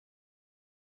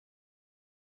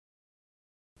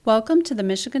Welcome to the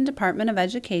Michigan Department of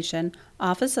Education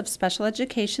Office of Special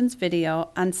Education's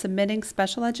video on submitting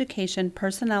special education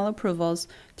personnel approvals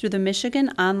through the Michigan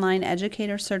Online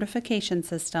Educator Certification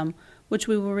System, which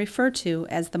we will refer to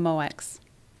as the MOECS.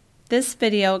 This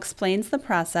video explains the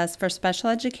process for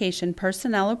special education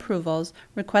personnel approvals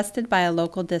requested by a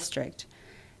local district.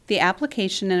 The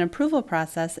application and approval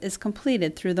process is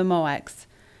completed through the MOECS.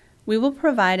 We will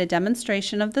provide a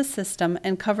demonstration of the system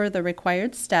and cover the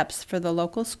required steps for the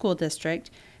local school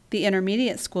district, the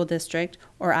intermediate school district,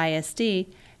 or ISD,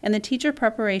 and the teacher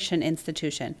preparation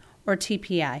institution, or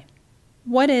TPI.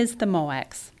 What is the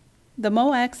MOECS? The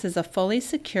MOECS is a fully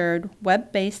secured,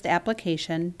 web-based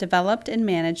application developed and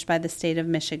managed by the state of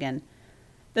Michigan.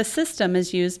 The system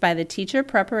is used by the teacher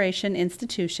preparation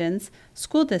institutions,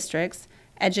 school districts,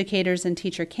 educators and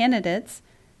teacher candidates,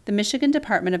 the Michigan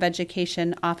Department of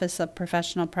Education Office of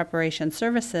Professional Preparation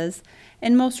Services,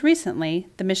 and most recently,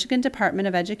 the Michigan Department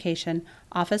of Education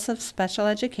Office of Special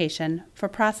Education for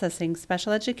processing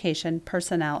special education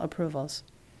personnel approvals.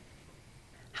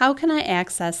 How can I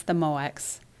access the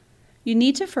MOECS? You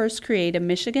need to first create a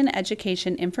Michigan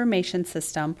Education Information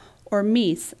System, or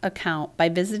MEIS, account by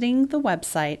visiting the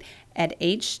website at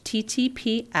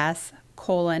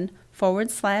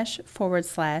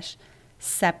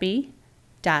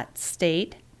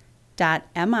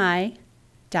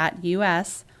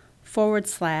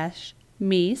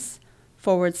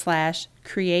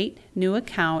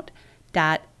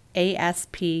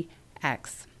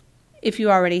If you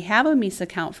already have a MEIS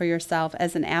account for yourself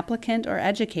as an applicant or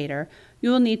educator, you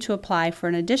will need to apply for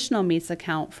an additional MEIS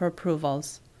account for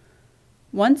approvals.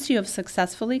 Once you have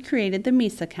successfully created the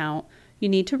MEIS account, you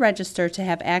need to register to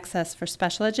have access for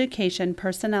special education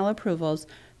personnel approvals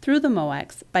through the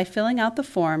MOECS by filling out the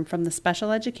form from the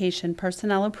Special Education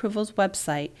Personnel Approvals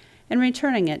website and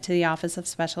returning it to the Office of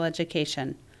Special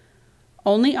Education.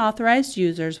 Only authorized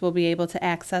users will be able to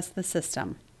access the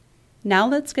system. Now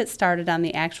let's get started on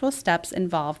the actual steps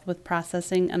involved with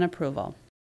processing an approval.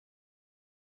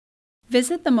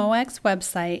 Visit the MOECS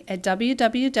website at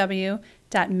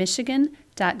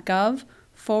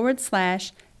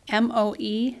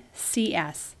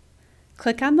www.michigan.gov/MOECS.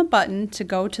 Click on the button to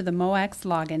go to the MOECS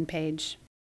login page.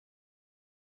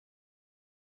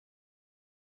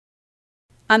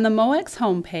 On the MOECS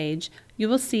homepage, you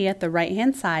will see at the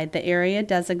right-hand side the area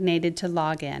designated to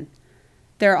log in.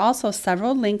 There are also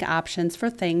several link options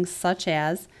for things such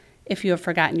as if you have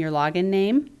forgotten your login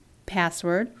name,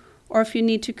 password, or if you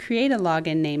need to create a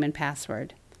login name and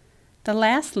password. The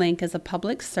last link is a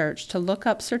public search to look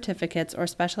up certificates or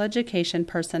special education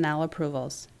personnel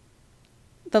approvals.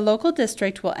 The local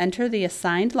district will enter the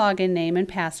assigned login name and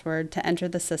password to enter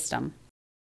the system.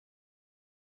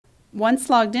 Once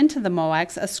logged into the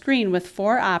MOECS, a screen with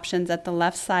 4 options at the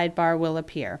left sidebar will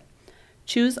appear.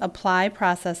 Choose Apply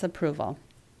Process Approval.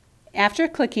 After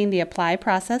clicking the Apply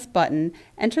Process button,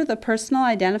 enter the personal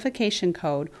identification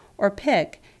code, or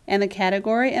PIC, and the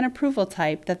category and approval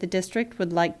type that the district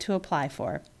would like to apply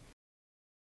for.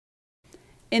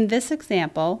 In this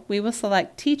example, we will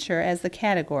select Teacher as the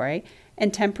category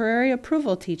and Temporary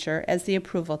Approval Teacher as the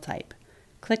approval type.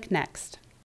 Click Next.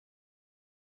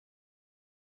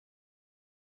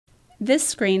 This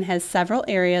screen has several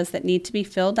areas that need to be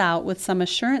filled out with some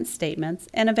assurance statements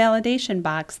and a validation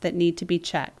box that need to be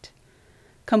checked.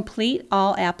 Complete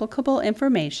all applicable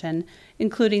information,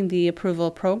 including the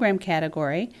approval program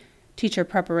category, teacher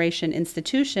preparation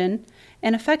institution,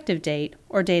 and effective date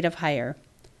or date of hire.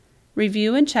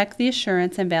 Review and check the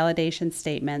assurance and validation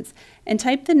statements and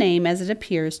type the name as it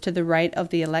appears to the right of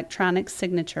the electronic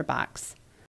signature box.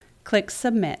 Click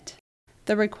Submit.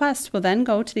 The request will then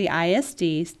go to the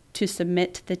ISD to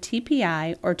submit to the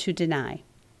TPI or to deny.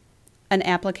 An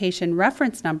application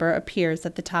reference number appears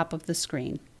at the top of the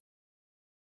screen.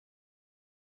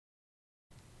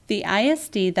 The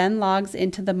ISD then logs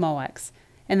into the MOECS,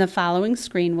 and the following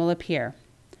screen will appear.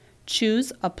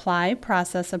 Choose Apply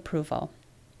Process Approval.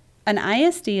 An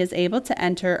ISD is able to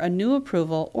enter a new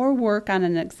approval or work on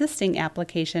an existing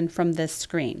application from this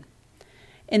screen.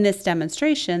 In this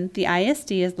demonstration, the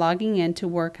ISD is logging in to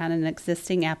work on an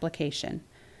existing application.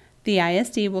 The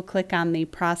ISD will click on the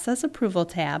Process Approval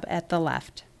tab at the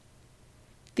left.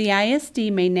 The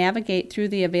ISD may navigate through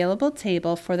the available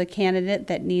table for the candidate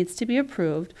that needs to be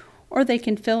approved, or they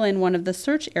can fill in one of the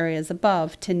search areas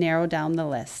above to narrow down the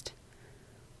list.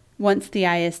 Once the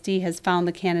ISD has found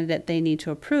the candidate they need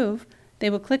to approve, they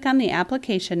will click on the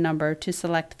application number to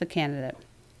select the candidate.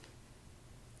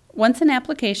 Once an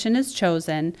application is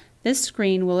chosen, this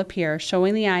screen will appear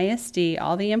showing the ISD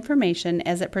all the information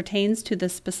as it pertains to the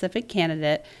specific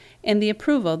candidate and the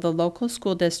approval the local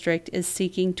school district is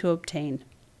seeking to obtain.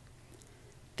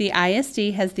 The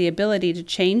ISD has the ability to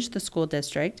change the school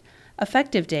district,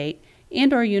 effective date,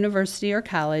 and/or university or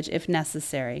college if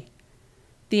necessary.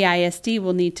 The ISD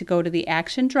will need to go to the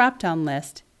Action drop-down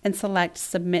list and select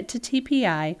Submit to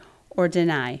TPI or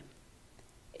Deny.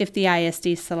 If the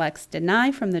ISD selects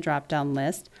Deny from the drop-down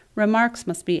list, remarks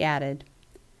must be added.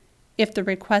 If the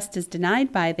request is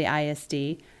denied by the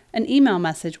ISD, an email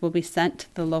message will be sent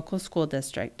to the local school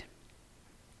district.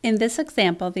 In this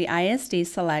example, the ISD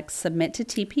selects Submit to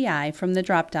TPI from the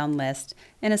drop-down list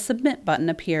and a Submit button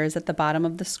appears at the bottom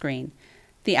of the screen.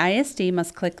 The ISD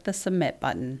must click the Submit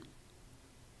button.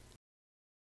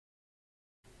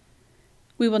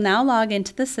 We will now log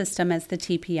into the system as the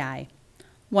TPI.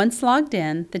 Once logged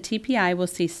in, the TPI will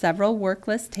see several work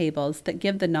list tables that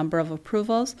give the number of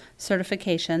approvals,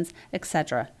 certifications,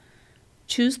 etc.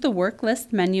 Choose the Work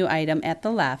List menu item at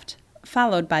the left,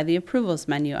 followed by the Approvals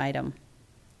menu item.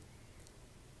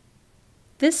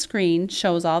 This screen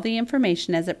shows all the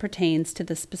information as it pertains to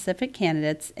the specific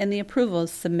candidates and the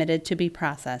approvals submitted to be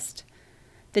processed.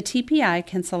 The TPI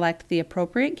can select the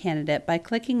appropriate candidate by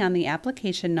clicking on the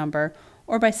application number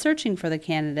or by searching for the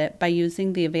candidate by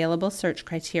using the available search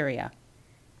criteria.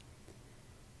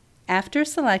 After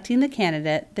selecting the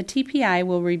candidate, the TPI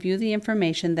will review the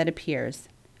information that appears.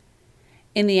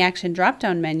 In the Action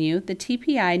drop-down menu, the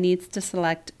TPI needs to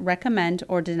select Recommend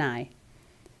or Deny.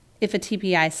 If a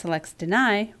TPI selects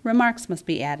Deny, remarks must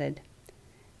be added.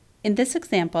 In this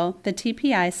example, the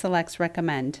TPI selects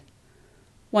Recommend.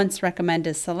 Once Recommend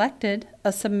is selected,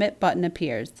 a Submit button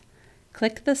appears.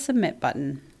 Click the Submit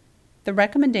button. The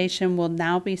recommendation will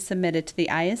now be submitted to the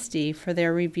ISD for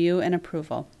their review and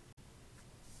approval.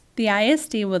 The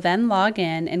ISD will then log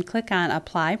in and click on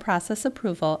Apply Process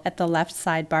Approval at the left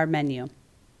sidebar menu.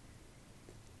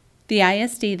 The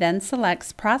ISD then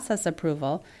selects Process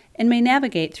Approval and may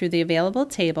navigate through the available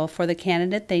table for the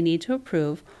candidate they need to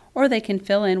approve, or they can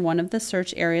fill in one of the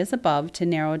search areas above to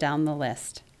narrow down the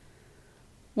list.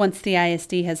 Once the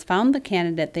ISD has found the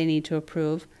candidate they need to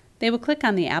approve, they will click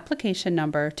on the application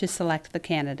number to select the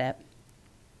candidate.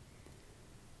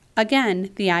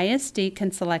 Again, the ISD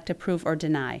can select Approve or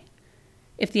Deny.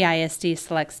 If the ISD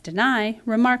selects Deny,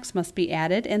 remarks must be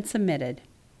added and submitted.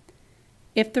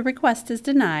 If the request is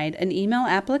denied, an email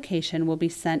application will be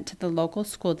sent to the local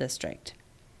school district.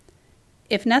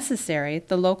 If necessary,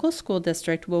 the local school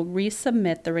district will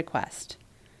resubmit the request.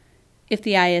 If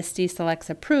the ISD selects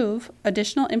Approve,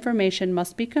 additional information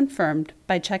must be confirmed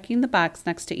by checking the box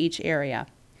next to each area.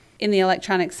 In the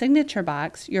electronic signature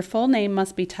box, your full name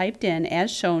must be typed in as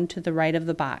shown to the right of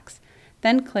the box.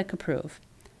 Then click Approve.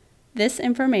 This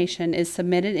information is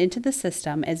submitted into the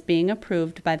system as being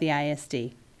approved by the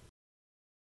ISD.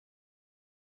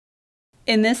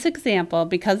 In this example,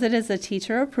 because it is a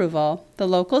teacher approval, the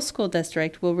local school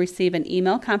district will receive an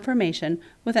email confirmation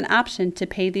with an option to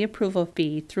pay the approval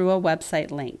fee through a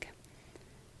website link.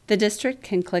 The district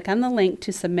can click on the link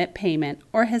to submit payment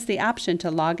or has the option to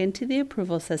log into the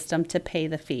approval system to pay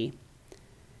the fee.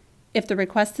 If the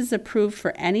request is approved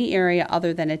for any area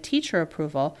other than a teacher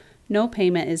approval, no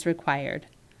payment is required.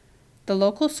 The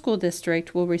local school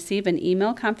district will receive an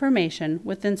email confirmation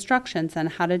with instructions on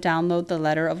how to download the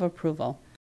letter of approval.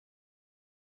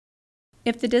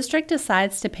 If the district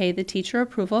decides to pay the teacher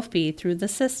approval fee through the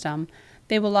system,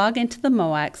 they will log into the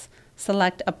MOECS,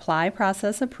 select Apply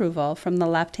Process Approval from the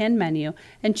left-hand menu,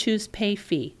 and choose Pay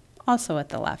Fee, also at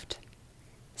the left.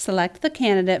 Select the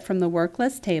candidate from the work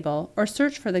list table or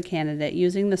search for the candidate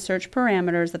using the search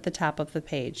parameters at the top of the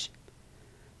page.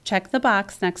 Check the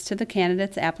box next to the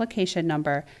candidate's application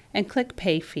number and click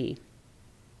Pay Fee.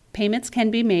 Payments can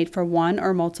be made for one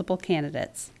or multiple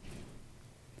candidates.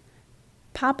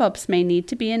 Pop-ups may need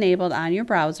to be enabled on your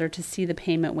browser to see the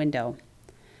payment window.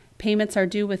 Payments are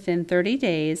due within 30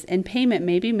 days and payment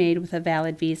may be made with a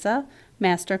valid Visa,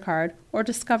 MasterCard, or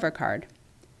Discover card.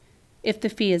 If the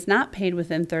fee is not paid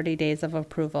within 30 days of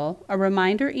approval, a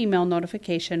reminder email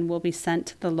notification will be sent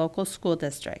to the local school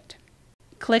district.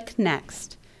 Click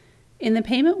Next. In the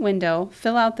payment window,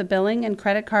 fill out the billing and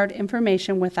credit card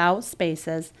information without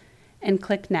spaces and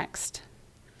click Next.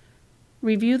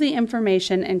 Review the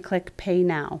information and click Pay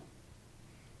Now.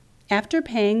 After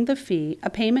paying the fee,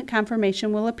 a payment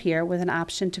confirmation will appear with an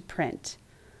option to print.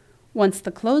 Once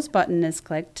the Close button is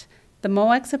clicked, the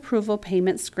MOECS approval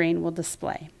payment screen will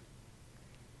display.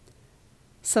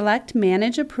 Select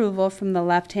Manage Approval from the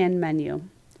left-hand menu.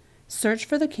 Search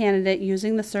for the candidate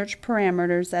using the search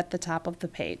parameters at the top of the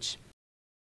page.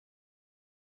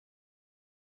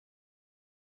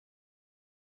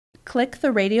 Click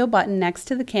the radio button next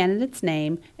to the candidate's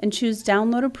name and choose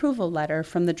Download Approval Letter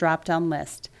from the drop-down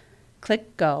list.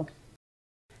 Click Go.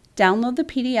 Download the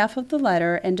PDF of the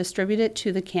letter and distribute it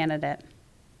to the candidate.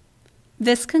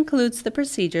 This concludes the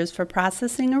procedures for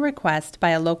processing a request by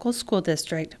a local school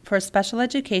district for special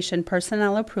education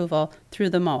personnel approval through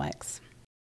the MOECS.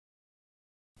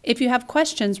 If you have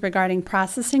questions regarding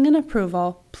processing an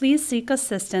approval, please seek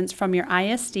assistance from your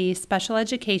ISD Special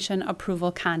Education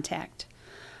Approval contact.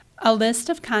 A list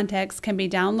of contacts can be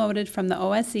downloaded from the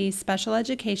OSE Special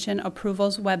Education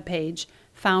Approvals webpage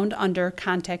found under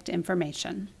Contact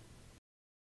Information.